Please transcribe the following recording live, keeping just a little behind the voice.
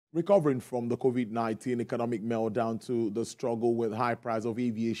Recovering from the COVID-19 economic meltdown to the struggle with high price of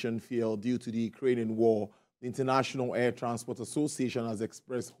aviation fuel due to the Ukrainian war, the International Air Transport Association has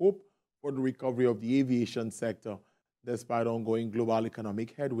expressed hope for the recovery of the aviation sector despite ongoing global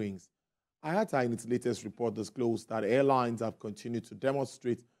economic headwinds. IATA, in its latest report, disclosed that airlines have continued to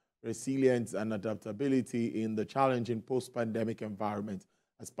demonstrate resilience and adaptability in the challenging post-pandemic environment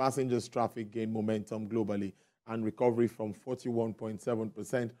as passengers traffic gained momentum globally and recovery from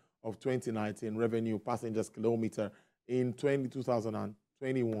 41.7% of 2019 revenue passengers kilometer in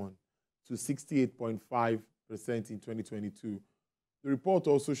 2021 to 68.5% in 2022. The report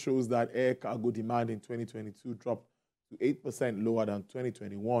also shows that air cargo demand in 2022 dropped to 8% lower than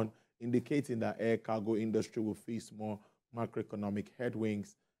 2021, indicating that air cargo industry will face more macroeconomic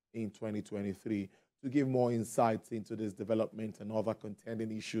headwinds in 2023. To give more insights into this development and other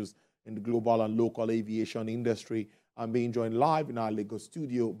contending issues in the global and local aviation industry, I'm being joined live in our Lagos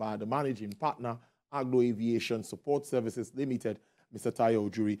studio by the managing partner, Aglo Aviation Support Services Limited, Mr. Tayo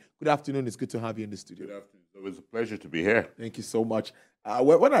Ojuri. Good afternoon. It's good to have you in the studio. Good afternoon. It was a pleasure to be here. Thank you so much.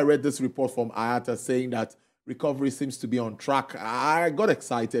 When I read this report from IATA saying that recovery seems to be on track, I got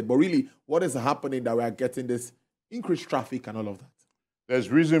excited. But really, what is happening that we are getting this increased traffic and all of that? There's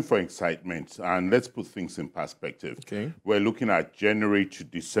reason for excitement, and let's put things in perspective. Okay. We're looking at January to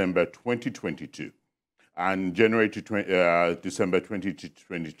December 2022. And January to December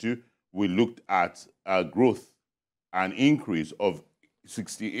 2022, we looked at a growth, an increase of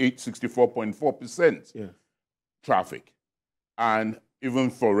 64.4% traffic. And even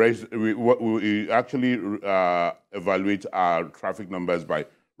for we actually evaluate our traffic numbers by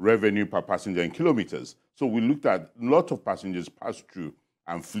revenue per passenger in kilometers. So we looked at a lot of passengers passed through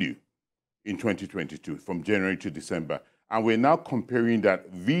and flew in 2022 from January to December. And we're now comparing that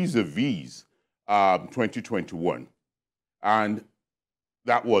vis-a-vis 2021. And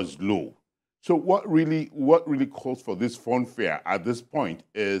that was low. So what really calls for this fanfare at this point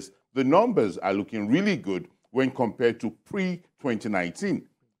is the numbers are looking really good when compared to pre-2019.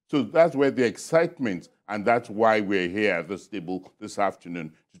 So that's where the excitement, and that's why we're here at this table this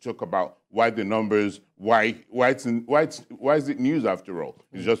afternoon to talk about why the numbers, why is it news after all?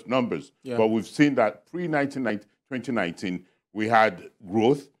 It's just numbers. Yeah. But we've seen that pre-2019, we had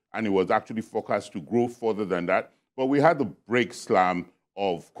growth, and it was actually forecast to grow further than that. But we had the brake slam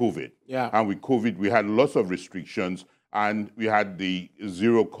of COVID. Yeah. And with COVID, we had lots of restrictions, and we had the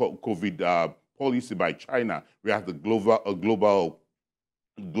zero COVID policy by China. We had the global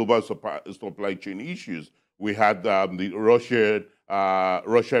supply chain issues. We had the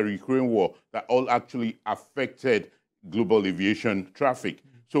Russia-Ukraine war that all actually affected global aviation traffic.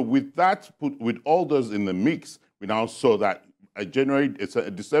 So with that, with all those in the mix, we now saw that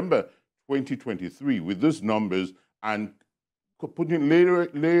December 2023, with those numbers and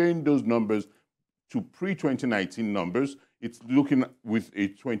layering those numbers to pre-2019 numbers, it's looking with a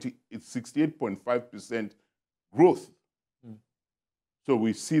 68.5% growth. So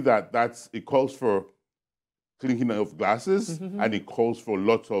we see that it calls for clinking of glasses, and it calls for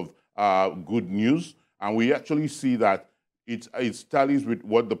lots of good news. And we actually see that it tallies with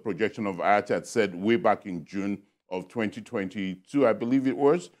what the projection of IATA had said way back in June of 2022, I believe it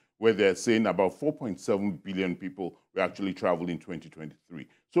was, where they're saying about 4.7 billion people will actually travel in 2023.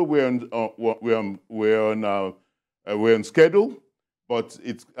 So we're on schedule, but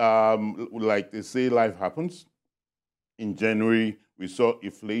it's like they say, life happens. In January, we saw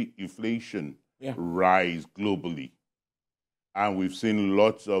inflation rise globally. And we've seen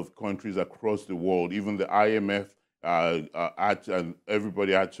lots of countries across the world, even the IMF,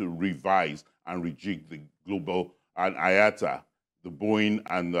 everybody had to revise and rejig the global, and IATA, the Boeing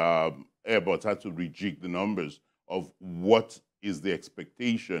and Airbus had to rejig the numbers of what is the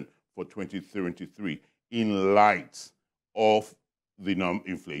expectation for 2023 in light of the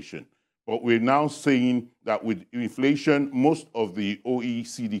inflation. But we're now saying that with inflation, most of the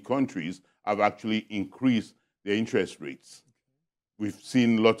OECD countries have actually increased their interest rates. We've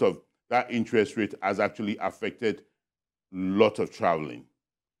seen a lot of that interest rate has actually affected a lot of traveling.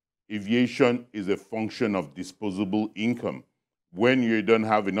 Aviation is a function of disposable income. When you don't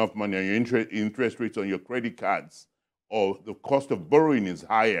have enough money on your interest rates on your credit cards, or the cost of borrowing is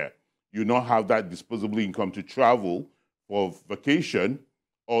higher, you don't have that disposable income to travel for vacation,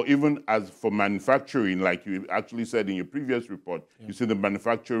 or even as for manufacturing, like you actually said in your previous report, you see the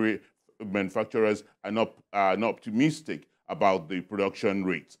manufacturers are not optimistic about the production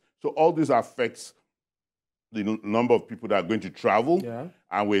rates. So all this affects the number of people that are going to travel,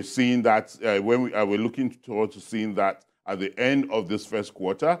 and we're seeing that we're looking towards seeing that at the end of this first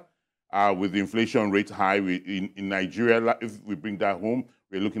quarter, with the inflation rate high in Nigeria. If we bring that home,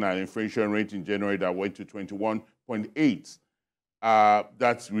 We're looking at an inflation rate in January that went to 21.8.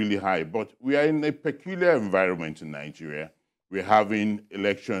 That's really high. But we are in a peculiar environment in Nigeria. We're having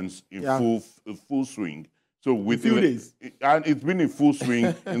elections in full swing. So with days. And it's been in full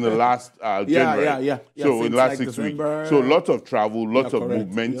swing in the last January. So in the last 6 weeks. So lots of travel, lots of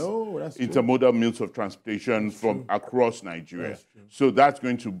movement, intermodal means of transportation from across Nigeria. So that's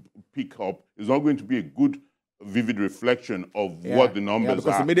going to pick up. It's not going to be a good, vivid reflection of what the numbers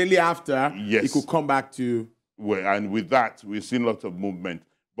because are. Immediately after, it could come back to... And with that, we've seen lots of movement.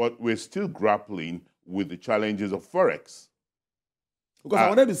 But we're still grappling with the challenges of Forex. Because I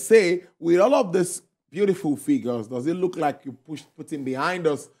wanted to say, with all of this beautiful figures, does it look like you putting behind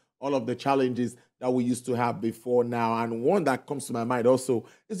us all of the challenges that we used to have before now? And one that comes to my mind also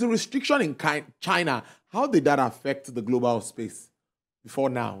is the restriction in China. How did that affect the global space before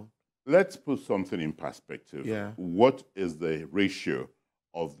now? Let's put something in perspective. What is the ratio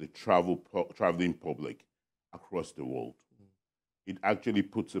of the traveling public across the world? It actually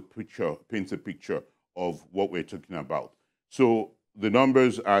paints a picture of what we're talking about. So the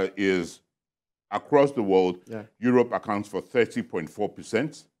numbers is across the world, Europe accounts for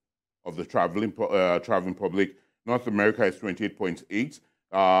 30.4% of the traveling public. North America is 28.8%.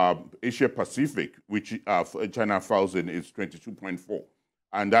 Asia Pacific, which China falls in, is 22.4%.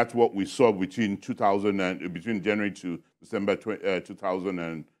 And that's what we saw between January to December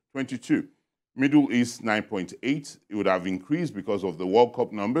 2022. Middle East 9.8%. It would have increased because of the World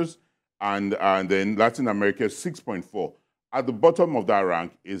Cup numbers, and then Latin America 6.4%. At the bottom of that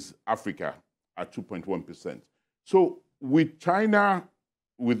rank is Africa at 2.1%. So with China,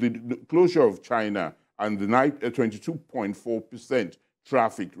 with the closure of China and the 22.4%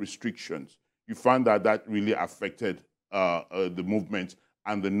 traffic restrictions, you found that really affected the movement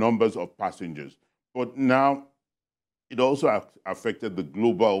and the numbers of passengers. But now it also affected the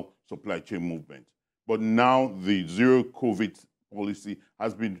global supply chain movement. But now the zero COVID policy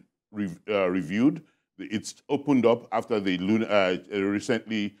has been reviewed. It's opened up after the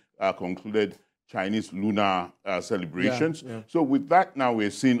recently concluded Chinese lunar celebrations. So with that now we're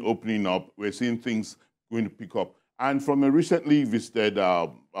seeing opening up, we're seeing things going to pick up. And from a recently visited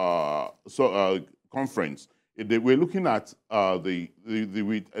conference, we're looking at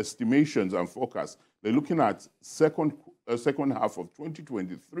with estimations and forecasts. They're looking at second half of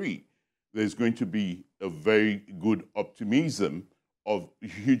 2023. There's going to be a very good optimism of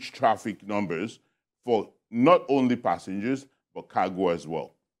huge traffic numbers for not only passengers, but cargo as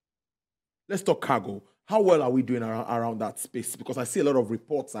well. Let's talk cargo. How well are we doing around that space? Because I see a lot of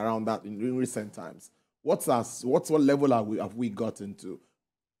reports around that in recent times. What level have we gotten to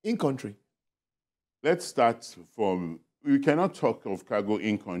in country? Let's start from, we cannot talk of cargo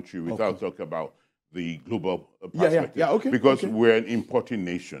in country without talking about the global perspective. Because we're an importing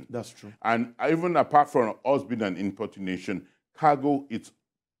nation. That's true. And even apart from us being an importing nation, cargo, it's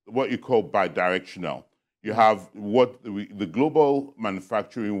what you call bidirectional. You have what the global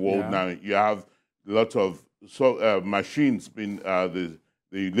manufacturing world now, you have a lot of machines being, the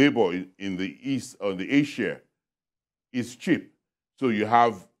labor in the East or the Asia is cheap. So you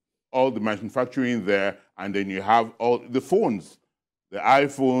have all the manufacturing there, and then you have all the phones, the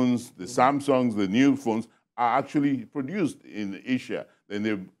iPhones, the Samsungs, the new phones are actually produced in Asia.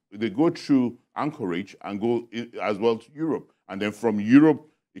 Then they go through Anchorage and go as well to Europe. And then from Europe,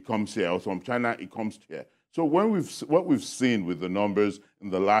 it comes here, or from China, it comes here. So what we've seen with the numbers in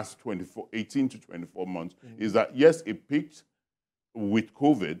the last 18 to 24 months is that, yes, it peaked with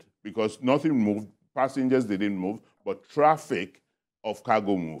COVID because nothing moved, passengers didn't move, but traffic of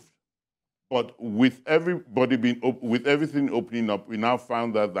cargo moved. But with with everything opening up, we now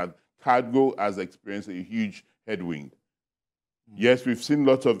found that cargo has experienced a huge headwind. Yes, we've seen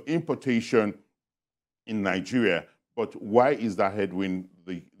lots of importation in Nigeria, but why is that headwind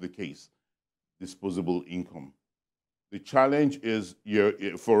the case? Disposable income. The challenge is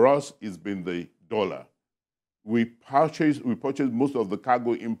for us, it's been the dollar. We purchase most of the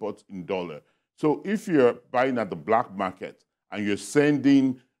cargo imports in dollar. So if you're buying at the black market and you're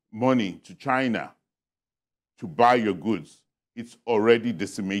sending money to China to buy your goods, it's already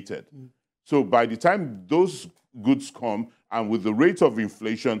decimated. So by the time those goods come, and with the rate of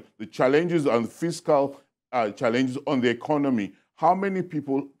inflation, the challenges on fiscal challenges on the economy, how many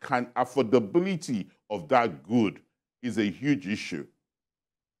people can affordability of that good is a huge issue.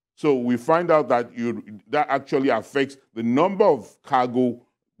 So we find out that that actually affects the number of cargo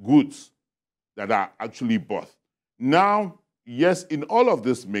goods that are actually bought. Now, yes, in all of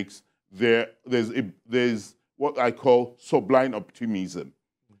this mix, there's what I call sublime optimism.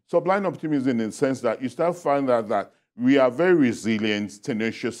 Sublime optimism in the sense that you start finding out that we are very resilient,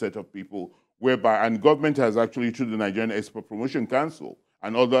 tenacious set of people, whereby, and government has actually, through the Nigerian Export Promotion Council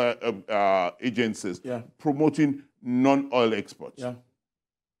and other agencies, promoting non-oil exports. Yeah.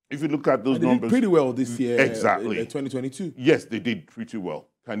 If you look at those and they numbers, did pretty well this year. Exactly. In 2022. Yes, they did pretty well.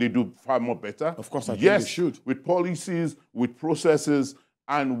 Can they do far more better? Of course, I think yes, they should. With policies, with processes,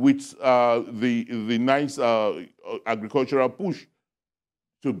 and with the nice agricultural push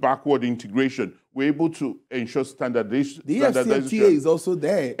to backward integration, we're able to ensure standardization. The EFCFTA is also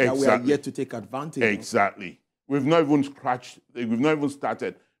there that we are yet to take advantage of. Exactly. We've not even scratched, we've not even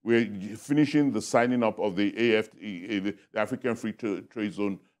started. We're finishing the signing up of the AFTA, the African Free Trade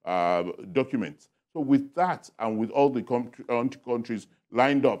Zone documents. So with that, and with all the countries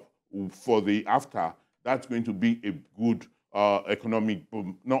lined up for the AFTA, that's going to be a good economic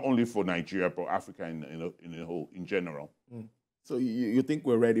boom, not only for Nigeria, but Africa in general. Mm. So you think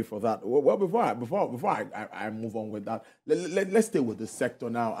we're ready for that? Well, before I move on with that, let's stay with the sector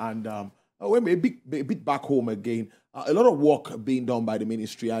now, and a bit back home again. A lot of work being done by the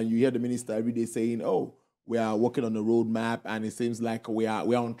ministry, and you hear the minister every day saying, "Oh, we are working on a roadmap," and it seems like we are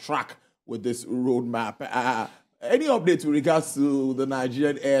on track with this roadmap. Any updates with regards to the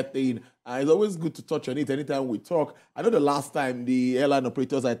Nigerian air thing? It's always good to touch on it anytime we talk. I know the last time the airline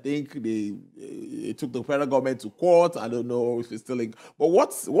operators, I think they took the federal government to court. I don't know if it's still in. But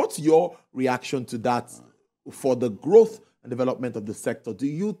what's your reaction to that for the growth and development of the sector? Do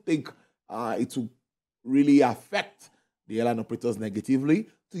you think it will really affect the airline operators negatively?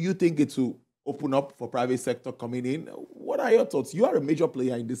 Do you think it will open up for private sector coming in? What are your thoughts? You are a major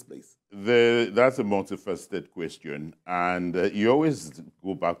player in this place. That's a multifaceted question, and you always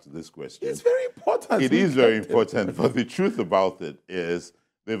go back to this question. It's very important. It is very important, but the truth about it is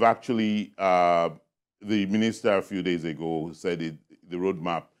they've actually, the minister a few days ago said the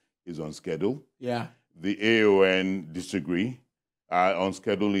roadmap is on schedule. Yeah. The AON disagree on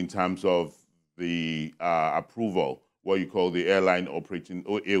schedule in terms of the approval, what you call the airline operating,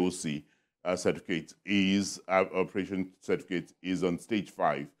 or AOC certificate operation certificate is on stage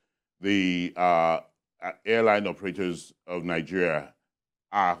 5. The airline operators of Nigeria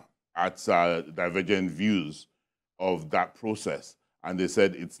are at divergent views of that process, and they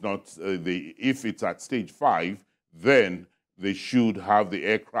said it's not if it's at stage 5, then they should have the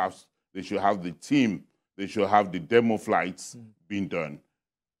aircrafts, they should have the team, they should have the demo flights being done.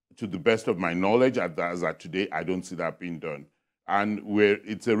 To the best of my knowledge, as at today, I don't see that being done, and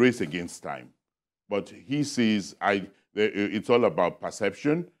it's a race against time. But he sees it's all about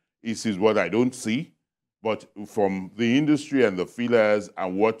perception. He sees what I don't see, but from the industry and the feelers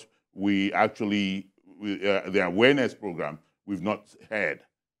and what we actually, the awareness program, we've not heard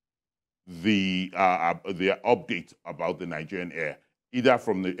the update about the Nigerian Air, either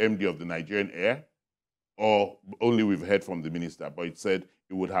from the MD of the Nigerian Air, or only we've heard from the minister. But it said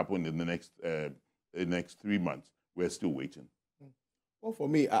it would happen in the next 3 months. We're still waiting. Well, for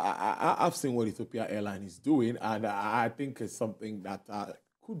me, I've seen what Ethiopia Airline is doing, and I think it's something that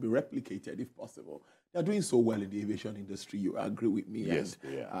could be replicated if possible. They're doing so well in the aviation industry. You agree with me? Yes,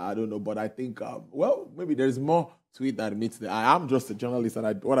 and, yeah. I don't know, but I think, well, maybe there's more to it than meets the eye. I'm just a journalist,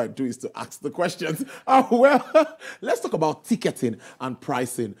 and what I do is to ask the questions. Well, let's talk about ticketing and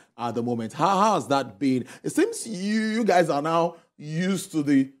pricing at the moment. How has that been? It seems you guys are now used to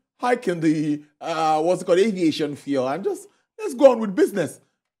the hike in the, aviation feel, and just let's go on with business.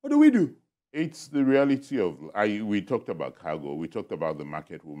 What do we do? It's the reality of, we talked about cargo, we talked about the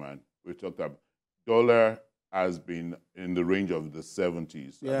market woman, we talked about dollar has been in the range of the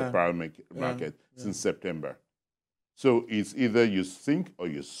 70s at the private market since September. So it's either you sink or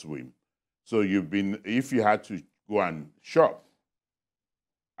you swim. So if you had to go and shop,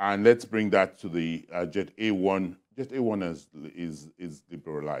 and let's bring that to the Jet A1. Jet A1 is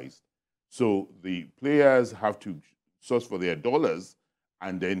liberalized. So the players have to source for their dollars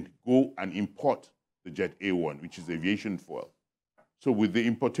and then go and import the Jet A1, which is aviation fuel. So with the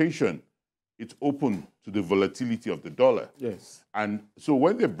importation, it's open to the volatility of the dollar. Yes. And so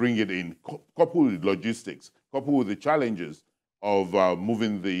when they bring it in, coupled with logistics, coupled with the challenges of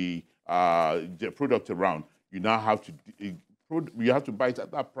moving the product around, you now have to buy it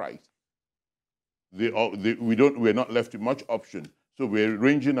at that price. We're not left with much option. So we're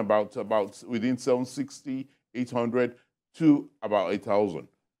ranging about within 760, 800 to about 8,000.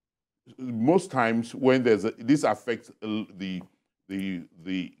 Most times when this affects a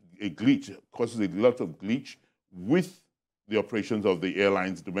glitch, causes a lot of glitch with the operations of the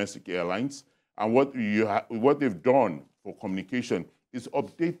airlines, domestic airlines. And what they've done for communication is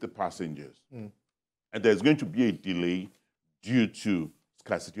update the passengers. And there's going to be a delay due to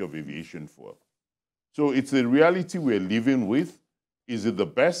scarcity of aviation fuel. So it's a reality we're living with. Is it the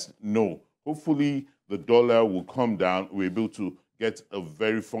best? No. Hopefully, the dollar will come down. We're able to get a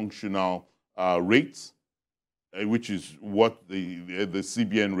very functional rate, which is what the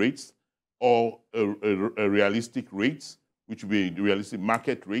CBN rates, or a realistic rate, which will be a realistic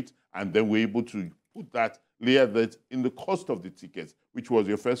market rate, and then we're able to put that, layer that in the cost of the tickets, which was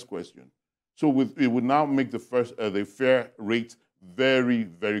your first question. So it would now make the fare rate very,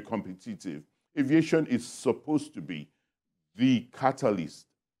 very competitive. Aviation is supposed to be the catalyst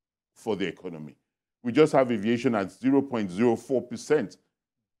for the economy. We just have aviation at 0.04%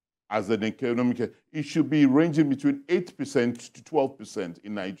 as an economic. It should be ranging between 8% to 12%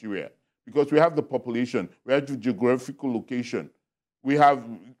 in Nigeria, because we have the population, we have the geographical location.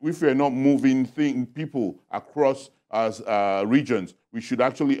 If we're not moving people across regions,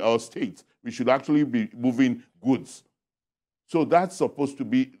 our states, we should actually be moving goods. So that's supposed to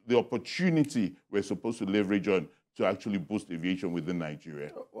be the opportunity we're supposed to leverage on to actually boost aviation within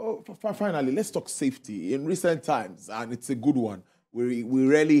Nigeria. Well, finally, let's talk safety. In recent times, and it's a good one, we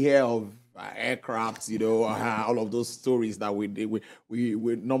rarely hear of aircrafts, all of those stories that we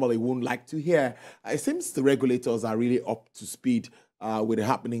normally wouldn't like to hear. It seems the regulators are really up to speed with the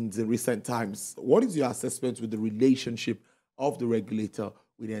happenings in recent times. What is your assessment with the relationship of the regulator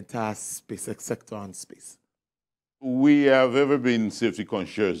with the entire space sector and space? We have ever been safety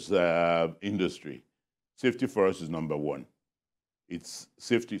conscious industry. Safety for us is number one. It's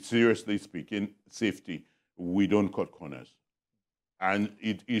safety, seriously speaking, safety. We don't cut corners. And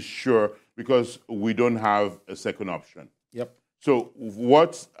it is sure because we don't have a second option. Yep. So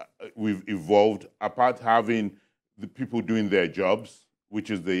what we've evolved, apart having the people doing their jobs, which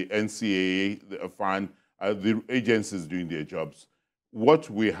is the NCAA, the FAN, the agencies doing their jobs, what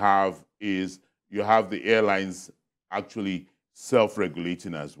we have is you have the airlines actually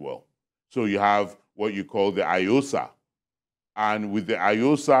self-regulating as well. So you have what you call the IOSA. And with the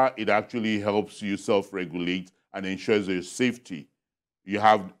IOSA, it actually helps you self-regulate and ensures your safety. You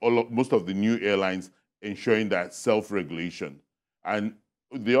have most of the new airlines ensuring that self-regulation. And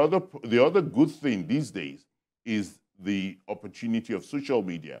the other good thing these days is the opportunity of social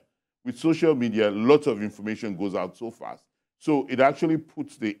media. With social media, lots of information goes out so fast. So it actually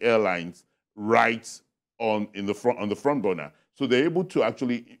puts the airlines right on the front burner. So they're able to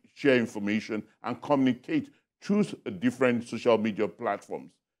actually share information and communicate through different social media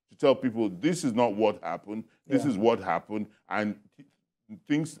platforms to tell people this is not what happened, this is what happened, and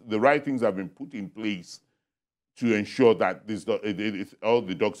the right things have been put in place to ensure that all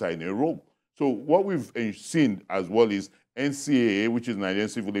the ducks are in a row. So what we've seen as well is NCAA, which is Nigerian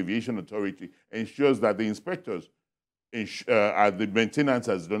Civil Aviation Authority, ensures that the inspectors, the maintenance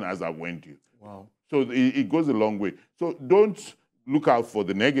has done as at when due. Wow. So it goes a long way. So don't look out for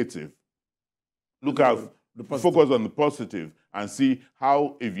the negative. Focus on the positive and see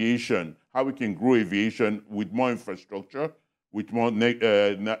how we can grow aviation with more infrastructure, with more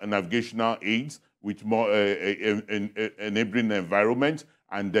navigational aids, with more enabling environment,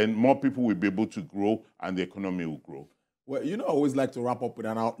 and then more people will be able to grow and the economy will grow. Well, I always like to wrap up with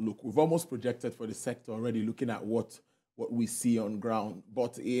an outlook. We've almost projected for the sector already, looking at what we see on ground.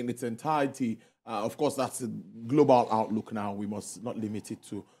 But in its entirety, of course, that's a global outlook now. We must not limit it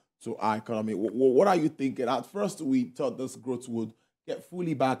to our economy. What are you thinking? At first, we thought this growth would get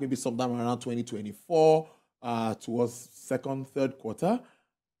fully back maybe sometime around 2024 towards second, third quarter.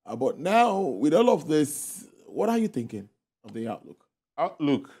 But now, with all of this, what are you thinking of the outlook?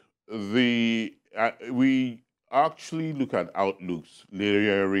 Outlook, we actually look at outlooks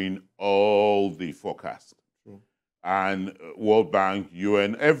layering all the forecasts. And World Bank,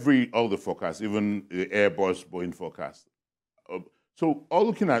 UN, all the forecasts, even the Airbus, Boeing forecast. So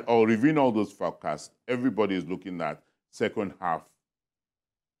reviewing all those forecasts, everybody is looking at second half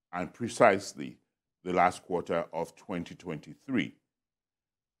and precisely the last quarter of 2023.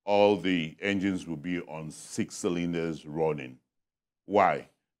 All the engines will be on 6 cylinders running. Why?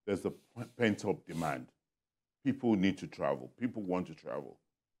 There's a pent-up demand. People need to travel. People want to travel.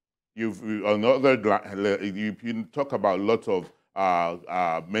 You talk about lots of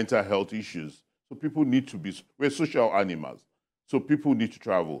mental health issues. So people need to we're social animals. So people need to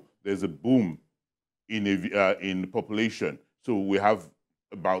travel. There's a boom in population. So we have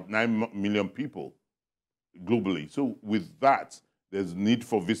about 9 million people globally. So with that, there's need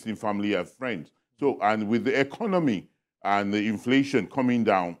for visiting family and friends. So, and with the economy and the inflation coming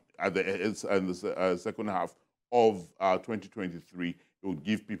down at the second half of 2023, it will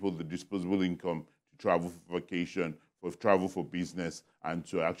give people the disposable income to travel for vacation, for travel for business, and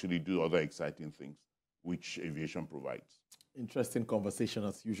to actually do other exciting things, which aviation provides. Interesting conversation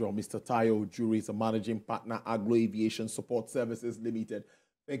as usual. Mr. Tayo Ujuri is a managing partner, Aglo Aviation Support Services Limited.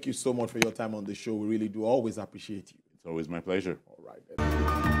 Thank you so much for your time on the show. We really do always appreciate you. It's always my pleasure. All right,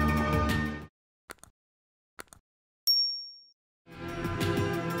 then.